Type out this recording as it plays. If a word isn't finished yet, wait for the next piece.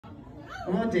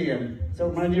Oh, damn. So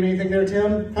remind you of anything there,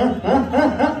 Tim? Huh?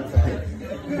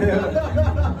 A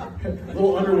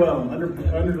little underwhelmed,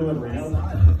 under delivery. Huh?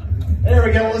 There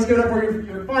we go. Let's give it up for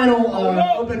your final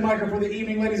open micer for the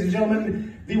evening, ladies and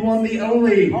gentlemen. The one, the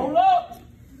only. Hold up.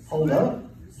 Hold up.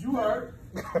 You heard.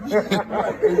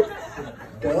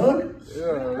 Doug?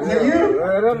 Yeah. Is that you?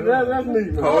 That's me.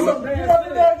 Hold up,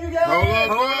 Doug, you guys. Hold up,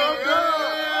 Hold up,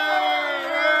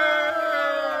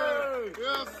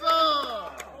 Yes, sir.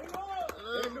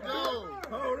 Let's go.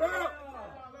 Hold up.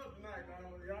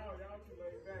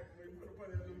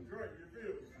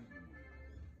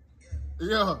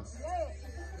 Yeah.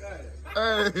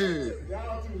 Hey.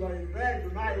 Y'all too laid back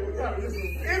tonight. We gotta get some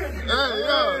energy. Hey,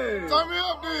 yo. Turn me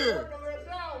up then. Let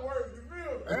y'all work, you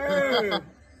feel me? Hey.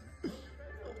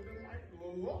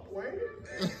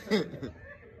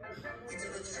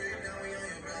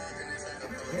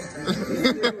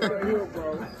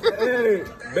 Hey,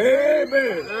 baby.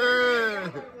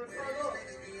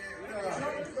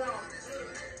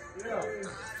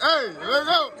 Hey, let's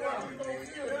go.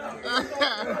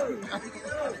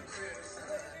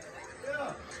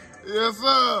 Yes,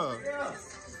 sir.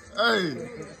 Hey,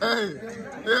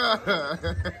 yeah.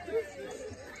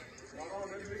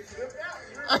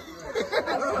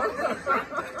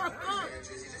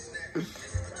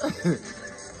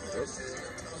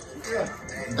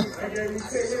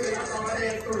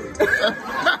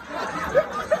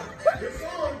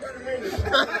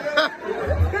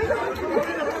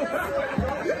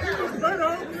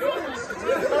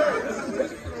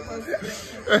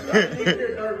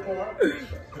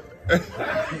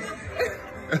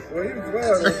 Well, he was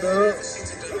wild, dog.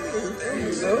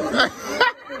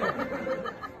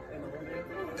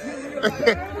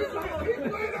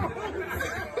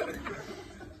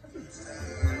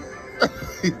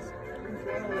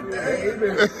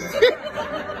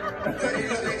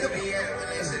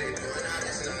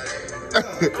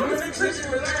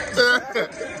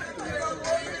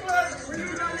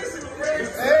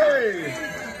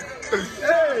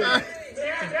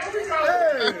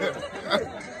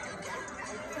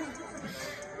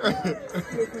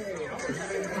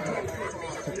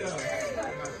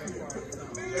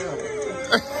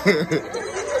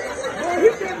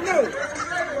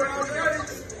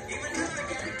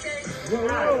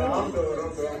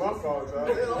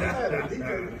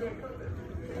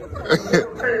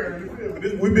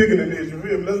 We bigger than this, you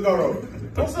feel me? Let's go.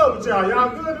 What's up with y'all? Y'all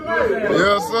good tonight?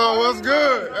 Yes, sir. What's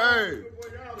good? Hey. Boy,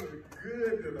 y'all look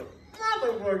good tonight.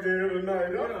 Motherfucker here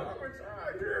tonight.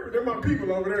 They're my people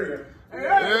over there. Hey.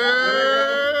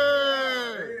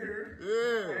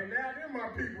 Yeah. And now they're my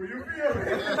people, you feel me?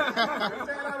 Shout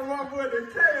out to my boy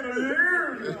Decatur, you hear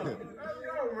me? Let's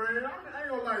go, man. I ain't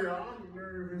gonna lie, y'all. I'm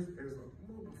nervous as a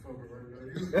motherfucker right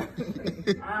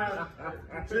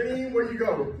now. Team, where you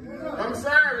go? I'm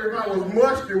sorry if I was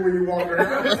musty when you walked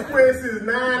around. I swear since 9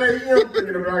 a.m.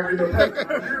 thinking about getting a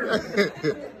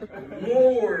paper.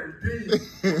 Lord D.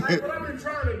 Like, what I've been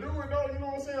trying to do it though, you know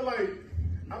what I'm saying? Like,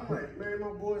 I'm like, man, my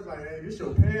boy's like, hey, this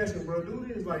your passion, bro. Do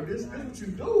this. Like, this what you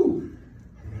do.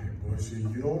 I'm like, boy, shit,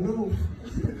 you don't know.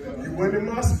 You went in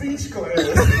my speech class.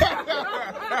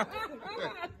 My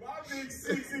big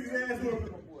 6'6" ass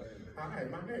motherfucker. Hi,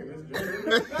 my name is Jerry.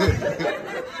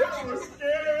 I was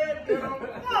scared, you know,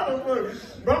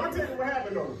 motherfucker. But I'm gonna tell you what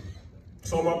happened though.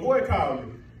 So my boy called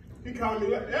me. He called me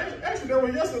like, actually that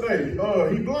was yesterday.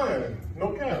 He blind. No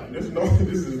cap. This is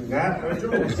not a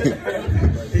joke.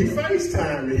 He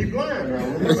FaceTimed me. He blind now.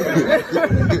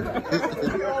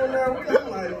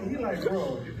 He like,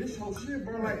 bro, this your shit,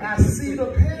 bro. Like, I see the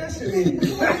passion in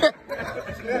you. That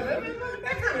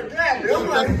kind of got me. I'm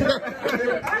like,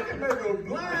 if I can make a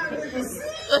blind nigga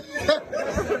see,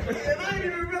 and I ain't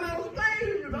even been on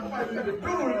stage, but I'm like, nigga,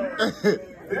 do it.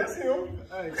 That's him.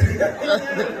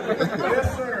 Yes,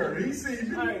 sir. He see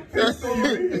me. He see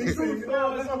me. So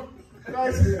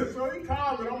he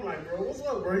called me. I'm like, bro, what's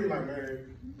up, bro? He like, man,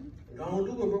 don't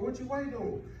do it, bro. What you waiting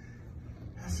on?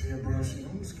 I said, bro, shit,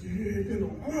 I'm scared. You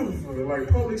know, motherfucker. Like,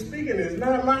 public speaking is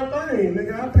not my thing,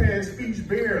 nigga. I pass speech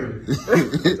barely.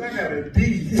 I got a D.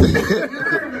 You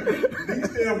hear me? D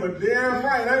stand for damn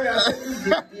right. I got this.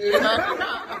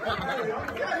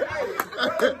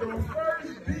 That was the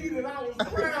first D that I was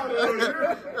proud of.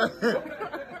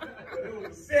 It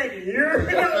was the second year.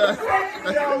 It was the second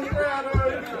year I was proud of.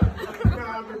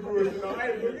 Nah, I'm just bullshit.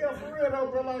 Hey, but yeah, for real though,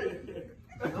 bro, like,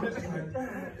 I'm just like, God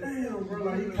damn, bro.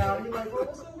 Like, he called me like, bro,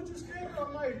 what's up? What you scared of?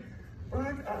 I'm like, bro,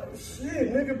 shit,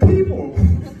 nigga, people.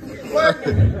 Like,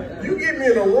 you get me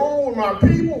in a room with my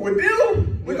people, with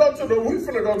them, we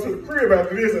finna go to the crib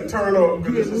after this and turn up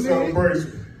because it's a celebration.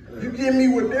 You get me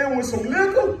with them with some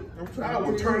liquor, I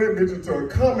would turn that bitch into a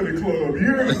comedy club, you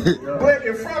hear me? But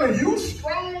in front of you,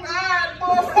 strong-eyed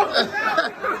motherfuckers,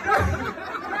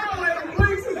 y'all let them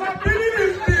blink since I've been in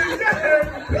this bitch.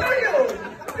 Damn!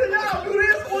 Can y'all do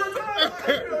this one time?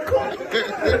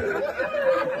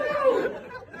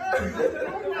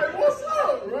 I'm like, what's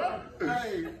up, bro?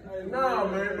 Hey, nah,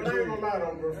 man, but I ain't gonna lie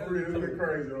though, bro, for real, it's been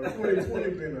crazy, though. 2020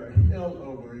 been a hell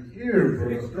of a year, bro.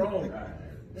 Strong-eyed.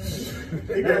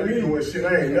 They got me doing shit I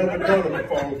ain't never done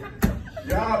before.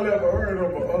 Y'all ever heard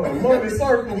of a money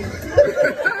circle? Man,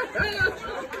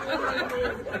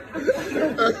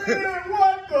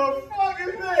 what the fuck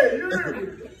is that? You hear me?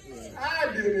 I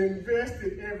done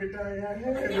invested everything I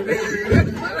had.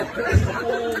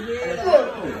 Look,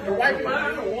 the white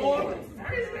man water.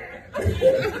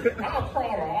 I'll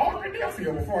crawl to all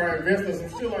Philadelphia before I invest in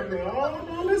some shit like that. Oh,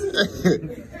 no, listen.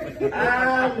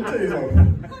 I'm gonna tell you something.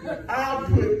 I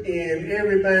put in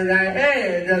everything I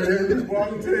had. I'm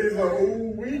gonna tell you something.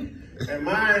 Ooh, and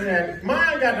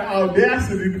mine got the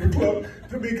audacity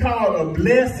to be called a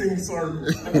blessing circle.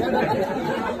 I'm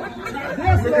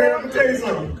gonna tell you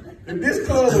something. If this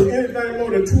club was anything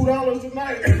more than $2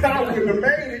 tonight, I wouldn't have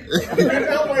made it.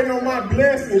 I'm waiting on my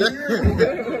blessing.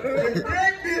 If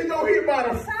that bitch don't hit by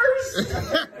the first,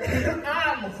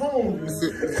 I'm homeless.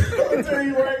 I'm gonna tell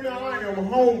you right now, I am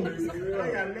homeless. I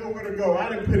ain't got nowhere to go. I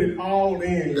done put it all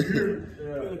in.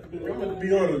 I'm gonna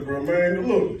be honest, bro, man.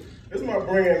 Look, this is my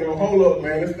brand, though. HOLUP,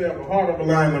 man. It's the heart of a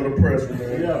lion under pressure,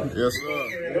 man. Yes, sir.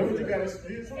 And that's what you gotta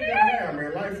have,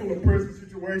 man. Life full of pressure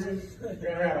situations. You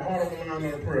gotta have the heart of a lion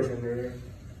under pressure, man.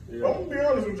 I'm gonna be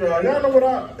honest with y'all. Y'all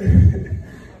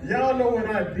know what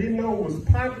I didn't know was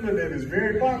popular that is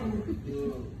very popular?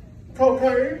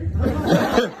 Cocaine.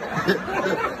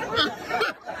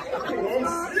 I'm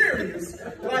serious.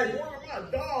 Like one of my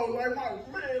dogs, like my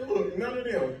man, look, none of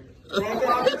them. Bro, I'm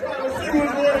trying to see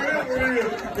what's going on here.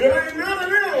 It ain't none of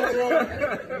them, bro.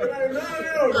 It ain't none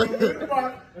of them, bro.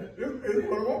 It's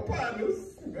one of my partners.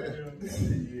 Yeah,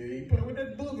 he play with that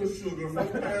booger sugar from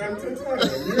time to time.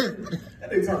 And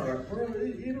they talk like, bro, it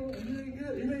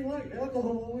ain't like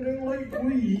alcohol, it ain't like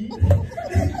weed.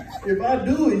 If I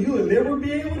do it, you'll never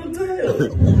be able to tell.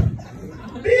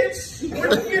 Bitch, when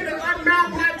you get to unmount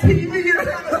my TV and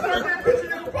trying to start that bitch in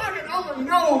your pocket, I'ma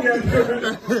know that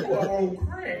you are on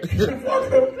crack. Fuck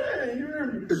up, man, you hear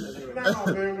me? Nah,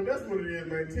 man, but that's what it is,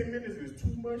 man. 10 minutes is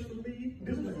too much for me.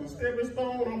 This was a stepping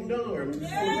stone, I'm done.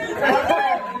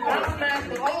 I'll smash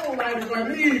my own light if I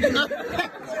need to.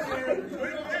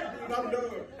 I'm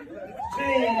done.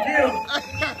 Gene, get him.